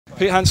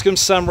Pete Handscomb,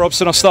 Sam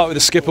Robson. I'll start with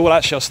the skipper. Well,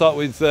 actually, I'll start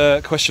with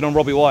a question on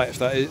Robbie White, if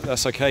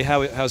that's okay.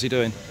 How's he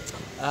doing?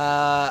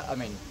 I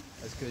mean,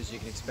 as good as you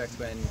can expect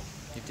when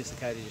you've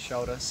dislocated your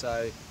shoulder.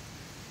 So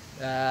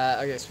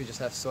I guess we just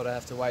have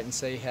to wait and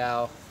see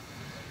how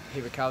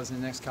he recovers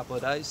in the next couple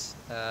of days.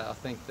 I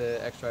think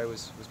the X-ray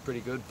was pretty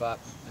good, but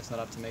it's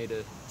not up to me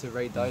to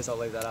read those. I'll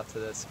leave that up to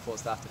the support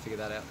staff to figure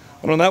that out.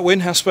 And on that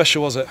win, how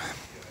special was it?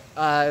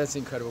 It's an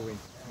incredible win.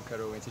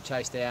 Incredible win to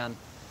chase down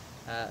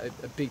a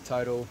big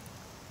total.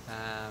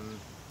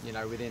 You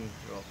know, within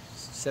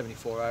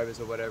 74 overs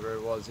or whatever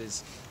it was,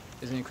 is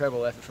an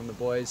incredible effort from the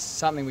boys.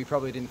 Something we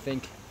probably didn't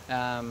think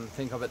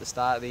of at the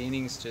start of the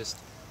innings, just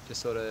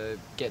sort of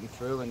getting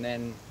through, and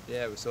then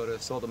yeah, we sort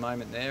of saw the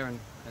moment there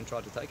and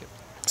tried to take it.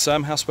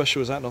 Sam, how special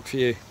was that knock for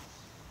you?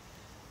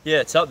 Yeah,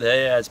 it's up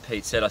there. Yeah, as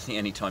Pete said, I think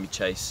any time you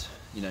chase,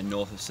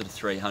 north of sort of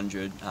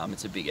 300,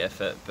 it's a big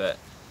effort. But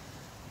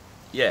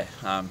yeah,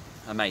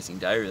 amazing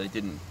day. Really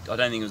I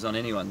don't think it was on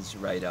anyone's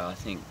radar. I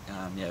think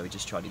we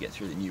just tried to get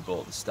through the new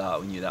ball at the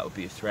start. We knew that would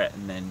be a threat,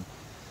 and then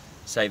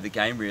save the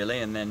game really.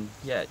 And then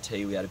at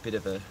tee we had a bit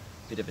of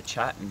a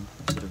chat and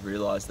sort of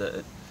realised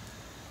that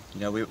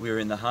we were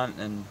in the hunt,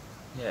 and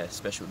yeah,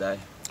 special day.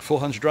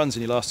 400 runs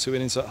in your last 2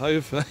 innings at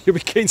Hove. You'll be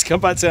keen to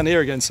come back down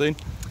here again soon.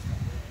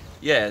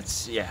 Yeah,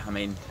 I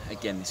mean,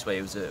 again this week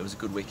it was a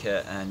good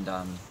wicket, and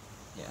I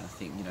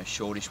think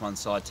shortish one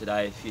side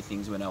today. A few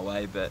things went our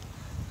way, but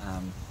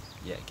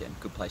again,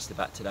 good place to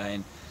bat today,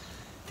 and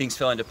things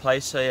fell into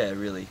place. So yeah,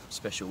 really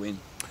special win.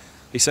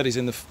 He said he's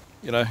in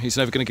the, he's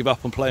never going to give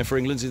up on playing for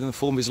England. He's in the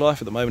form of his life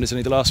at the moment, isn't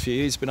he? The last few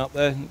years he's been up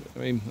there. I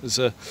mean, as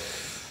a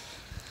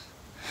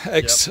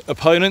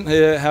ex-opponent,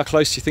 how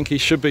close do you think he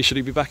should be? Should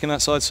he be back in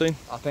that side soon?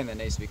 I think there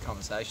needs to be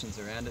conversations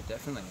around it,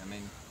 definitely. I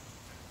mean,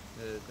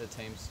 the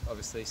team's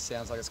obviously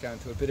sounds like it's going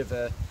through a bit of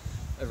a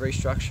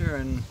restructure,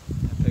 and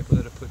people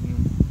that are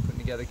putting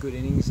together good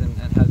innings and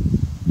have,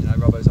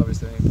 Robbo's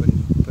obviously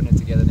been putting it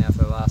together now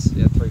for the last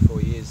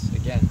 3-4 years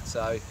again.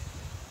 So,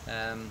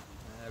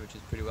 which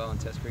is pretty well in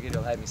Test cricket.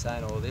 He'll hate me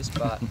saying all of this,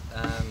 but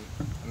I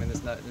mean,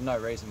 there's no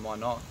reason why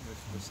not.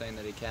 We've seen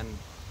that he can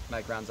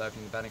make runs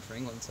opening the batting for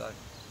England, so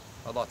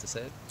I'd like to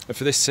see it. And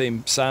for this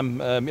team, Sam,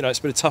 it's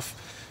been a tough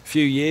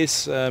few years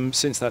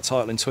since that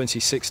title in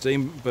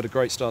 2016, but a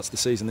great start to the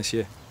season this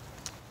year.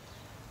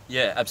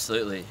 Yeah,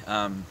 absolutely.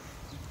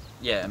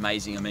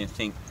 Amazing. I mean, I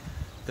think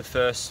the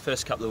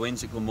first couple of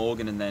wins at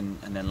Glamorgan and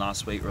then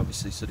last week were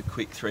obviously sort of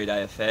quick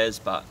 3-day affairs,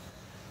 but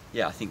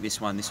yeah, I think this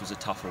was a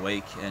tougher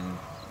week, and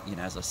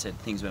as I said,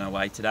 things went our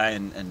way today,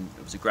 and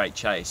it was a great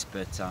chase,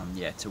 but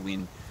to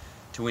win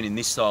in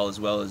this style as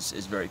well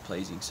is very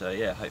pleasing. So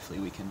yeah, hopefully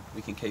we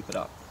can keep it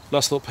up.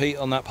 Last thought, Pete,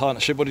 on that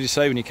partnership. What did you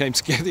say when you came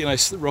together?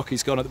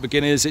 Rocky's gone at the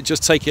beginning. Is it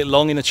just take it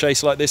long in a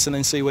chase like this and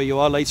then see where you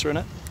are later in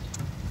it?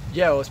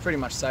 Yeah, well, it's pretty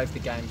much save the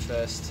game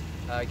first.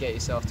 Get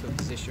yourself to a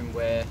position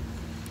where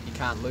you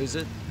can't lose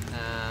it,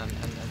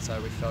 and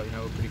so we felt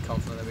we're pretty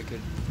confident that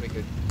we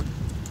could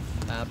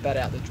bat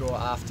out the draw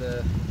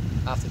after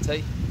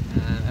tee,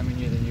 and we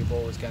knew the new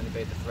ball was going to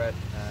be the threat,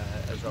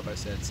 as Robbo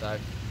said. So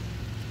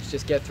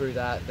just get through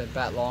that, then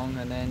bat long,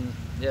 and then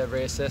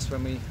reassess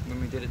when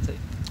we did it tee.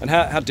 And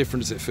how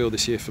different does it feel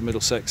this year for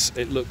Middlesex?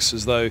 It looks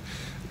as though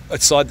a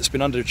side that's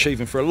been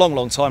underachieving for a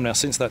long time now,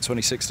 since that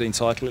 2016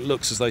 title, it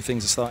looks as though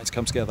things are starting to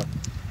come together.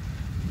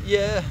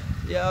 Yeah.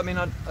 I mean,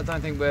 I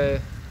don't think we're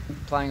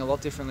playing a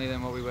lot differently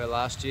than what we were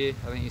last year.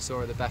 I think you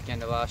saw at the back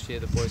end of last year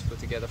the boys put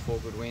together 4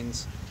 good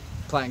wins,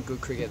 playing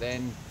good cricket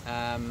then,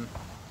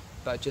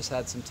 but just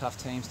had some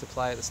tough teams to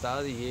play at the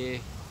start of the year.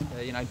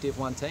 Div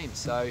 1 teams.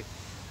 So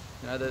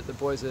the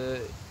boys are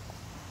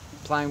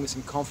playing with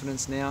some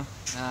confidence now,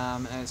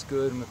 and it's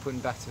good, and we're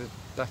putting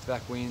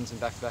back-to-back wins and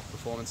back-to-back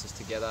performances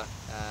together.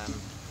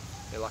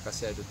 Like I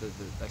said,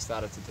 they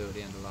started to do it at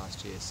the end of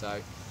last year, so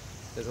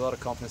there's a lot of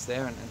confidence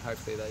there, and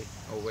hopefully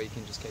we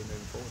can just keep moving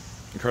forward.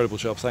 Incredible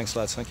job. Thanks,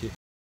 lads. Thank you.